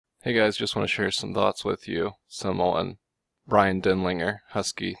Hey guys, just want to share some thoughts with you. Some on Brian Denlinger,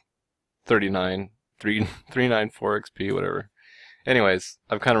 Husky 394xp, whatever. Anyways,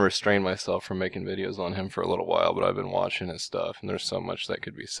 I've kind of restrained myself from making videos on him for a little while, but I've been watching his stuff, and there's so much that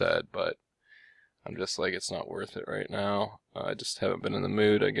could be said, but I'm just like, it's not worth it right now. I just haven't been in the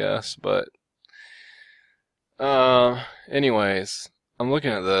mood, I guess, but anyways, I'm looking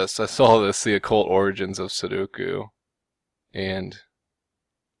at this. I saw this, the occult origins of sudoku, and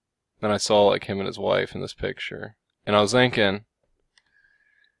then I saw like him and his wife in this picture. And I was thinking,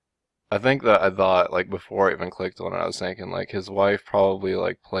 I thought like before I even clicked on it, I was thinking like his wife probably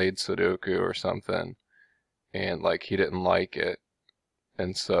like played Sudoku or something and like he didn't like it.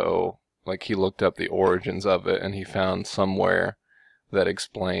 And so like he looked up the origins of it and he found somewhere that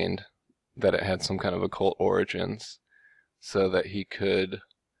explained that it had some kind of occult origins so that he could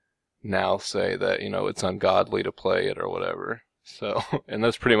now say that, it's ungodly to play it or whatever. So, and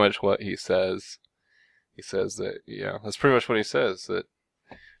that's pretty much what he says. He says that, yeah, that's pretty much what he says, that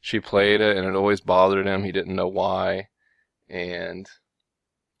she played it and it always bothered him. He didn't know why. And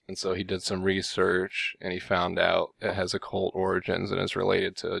so he did some research and he found out it has occult origins and is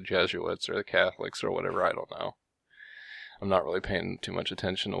related to Jesuits or the Catholics or whatever. I don't know. I'm not really paying too much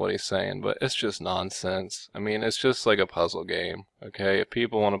attention to what he's saying, but it's just nonsense. I mean, it's just like a puzzle game, okay? If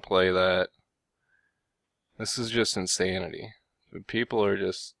people want to play that, this is just insanity. People are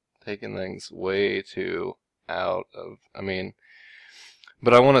just taking things way too out of,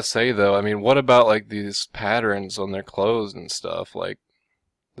 but I want to say though, what about like these patterns on their clothes and stuff, like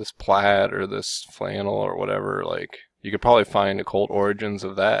this plaid or this flannel or whatever, like you could probably find occult origins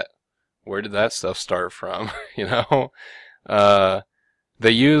of that. Where did that stuff start from?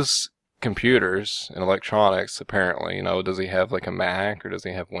 They use computers and electronics apparently. Does he have like a Mac or does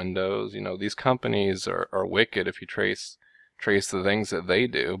he have Windows? These companies are wicked if you trace the things that they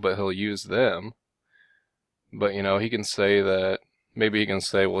do, but he'll use them. But he can say that, maybe he can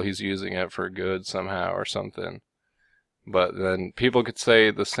say, well, he's using it for good somehow or something. But then people could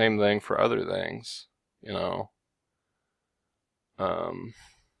say the same thing for other things, oh, I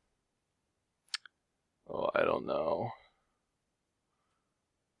don't know.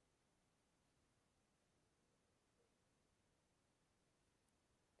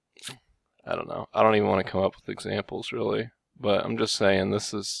 I don't know. I don't even want to come up with examples really, but I'm just saying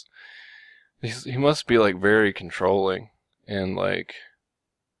he must be like very controlling and like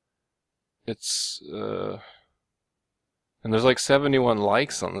it's and there's like 71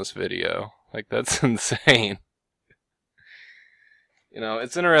 likes on this video. Like that's insane.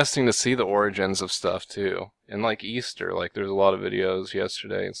 It's interesting to see the origins of stuff too. And like Easter, like there's a lot of videos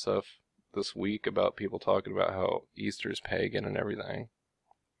yesterday and stuff this week about people talking about how Easter's pagan and everything.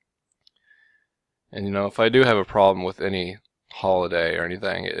 And if I do have a problem with any holiday or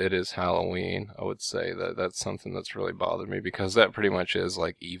anything, it is Halloween. I would say that that's something that's really bothered me because that pretty much is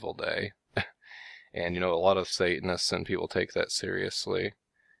like Evil Day. And a lot of Satanists and people take that seriously.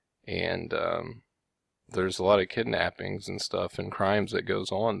 And there's a lot of kidnappings and stuff and crimes that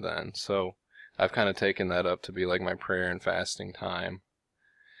goes on then. So I've kind of taken that up to be like my prayer and fasting time.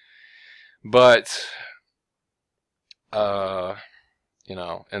 But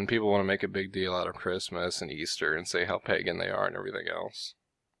and people want to make a big deal out of Christmas and Easter and say how pagan they are and everything else.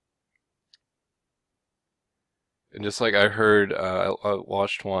 And just like I heard, I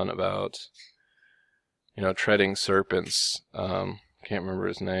watched one about, treading serpents. Can't remember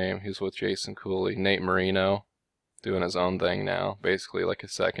his name. He was with Jason Cooley. Nate Marino, doing his own thing now. Basically like a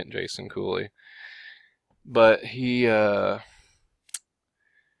second Jason Cooley. But he,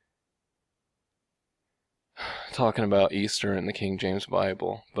 talking about Easter in the King James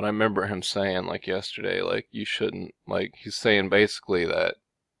Bible, but I remember him saying like yesterday, like you shouldn't, like he's saying basically that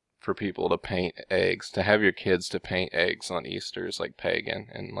for people to paint eggs, to have your kids to paint eggs on Easter is like pagan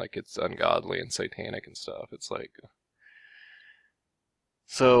and like it's ungodly and satanic and stuff. It's like,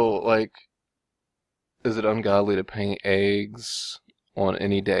 so like, is it ungodly to paint eggs on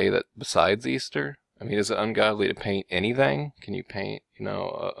any day that besides Easter? Is it ungodly to paint anything? Can you paint,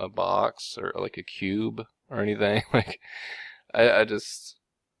 a box or like a cube or anything? Like, I just,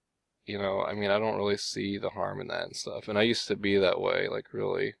 I don't really see the harm in that and stuff. And I used to be that way, like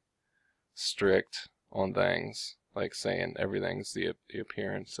really strict on things, like saying everything's the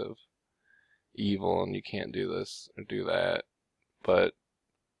appearance of evil and you can't do this or do that. But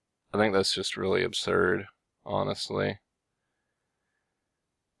I think that's just really absurd, honestly.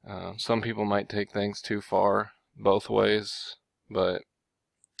 Some people might take things too far both ways, but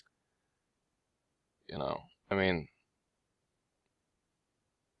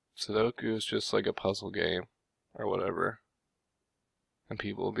Sudoku is just like a puzzle game or whatever. And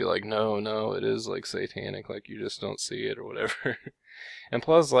people will be like, no, no, it is like satanic, like you just don't see it or whatever. And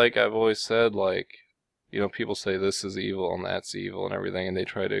plus, like I've always said, like, people say this is evil and that's evil and everything, and they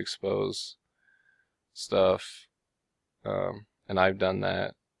try to expose stuff. And I've done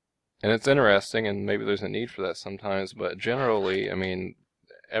that. And it's interesting, and maybe there's a need for that sometimes, but generally, I mean,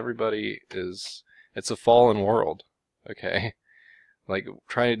 it's a fallen world, okay? Like,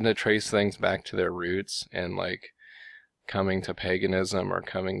 trying to trace things back to their roots and, like, coming to paganism or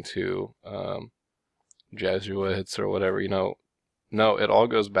coming to Jesuits or whatever, no, it all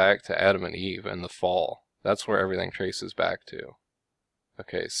goes back to Adam and Eve and the fall. That's where everything traces back to.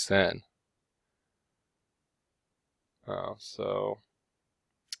 Okay, sin. So,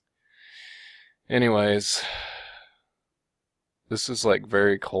 anyways, this is like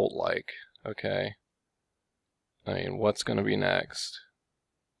very cult-like, okay? I mean, what's gonna be next?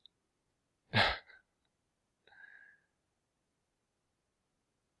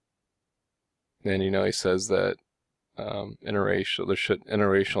 Then, he says that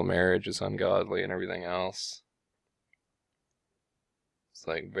interracial marriage is ungodly and everything else. It's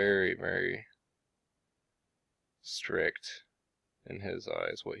like very, very strict in his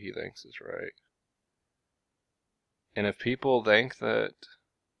eyes, what he thinks is right. And if people think that,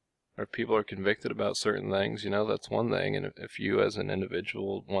 or if people are convicted about certain things, that's one thing. And if you as an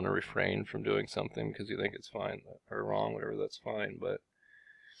individual want to refrain from doing something because you think it's fine or wrong, whatever, that's fine. But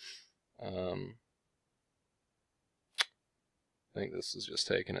I think this is just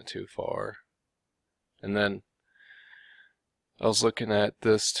taking it too far. And then I was looking at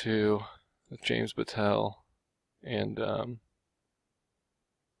this too with James Battelle and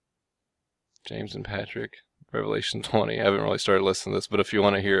James and Patrick, Revelation 20. I haven't really started listening to this, but if you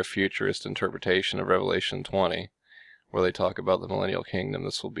want to hear a futurist interpretation of Revelation 20, where they talk about the millennial kingdom,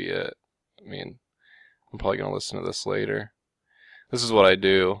 this will be it. I mean, I'm probably going to listen to this later. This is what I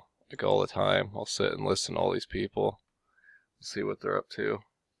do, like all the time. I'll sit and listen to all these people, see what they're up to.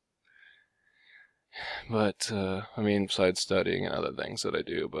 But, I mean, besides studying and other things that I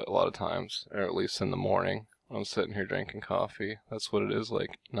do, but a lot of times, or at least in the morning, when I'm sitting here drinking coffee, that's what it is,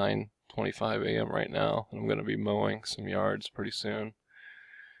 like 9:25 a.m. right now. I'm going to be mowing some yards pretty soon.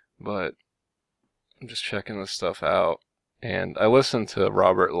 But I'm just checking this stuff out. And I listened to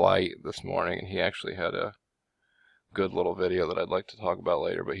Robert Light this morning, and he actually had a good little video that I'd like to talk about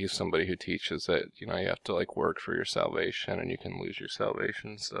later. But he's somebody who teaches that, you have to like work for your salvation, and you can lose your salvation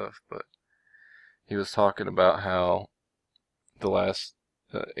and stuff. But he was talking about how the last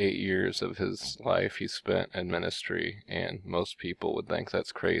 8 years of his life he spent in ministry, and most people would think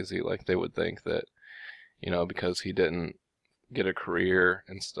that's crazy. Like, they would think that, because he didn't get a career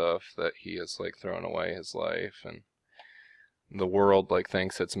and stuff, that he has like thrown away his life, and the world like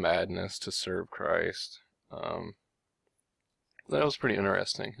thinks it's madness to serve Christ. That was pretty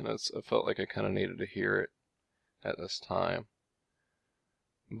interesting, and I felt like I kind of needed to hear it at this time.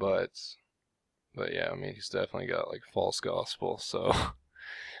 But yeah, I mean, he's definitely got like false gospel, so.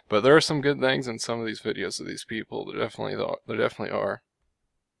 But there are some good things in some of these videos of these people. There definitely are.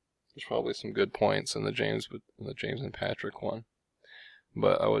 There's probably some good points in the James and Patrick one,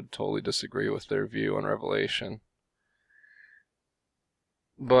 but I would totally disagree with their view on Revelation.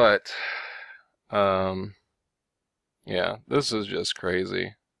 But yeah, this is just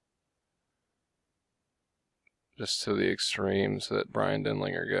crazy. Just to the extremes that Brian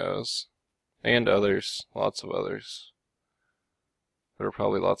Denlinger goes. And others, lots of others. There are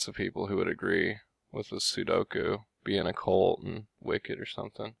probably lots of people who would agree with the sudoku being a cult and wicked or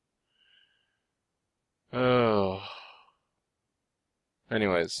something. Oh.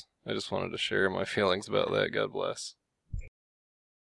 Anyways, I just wanted to share my feelings about that. God bless.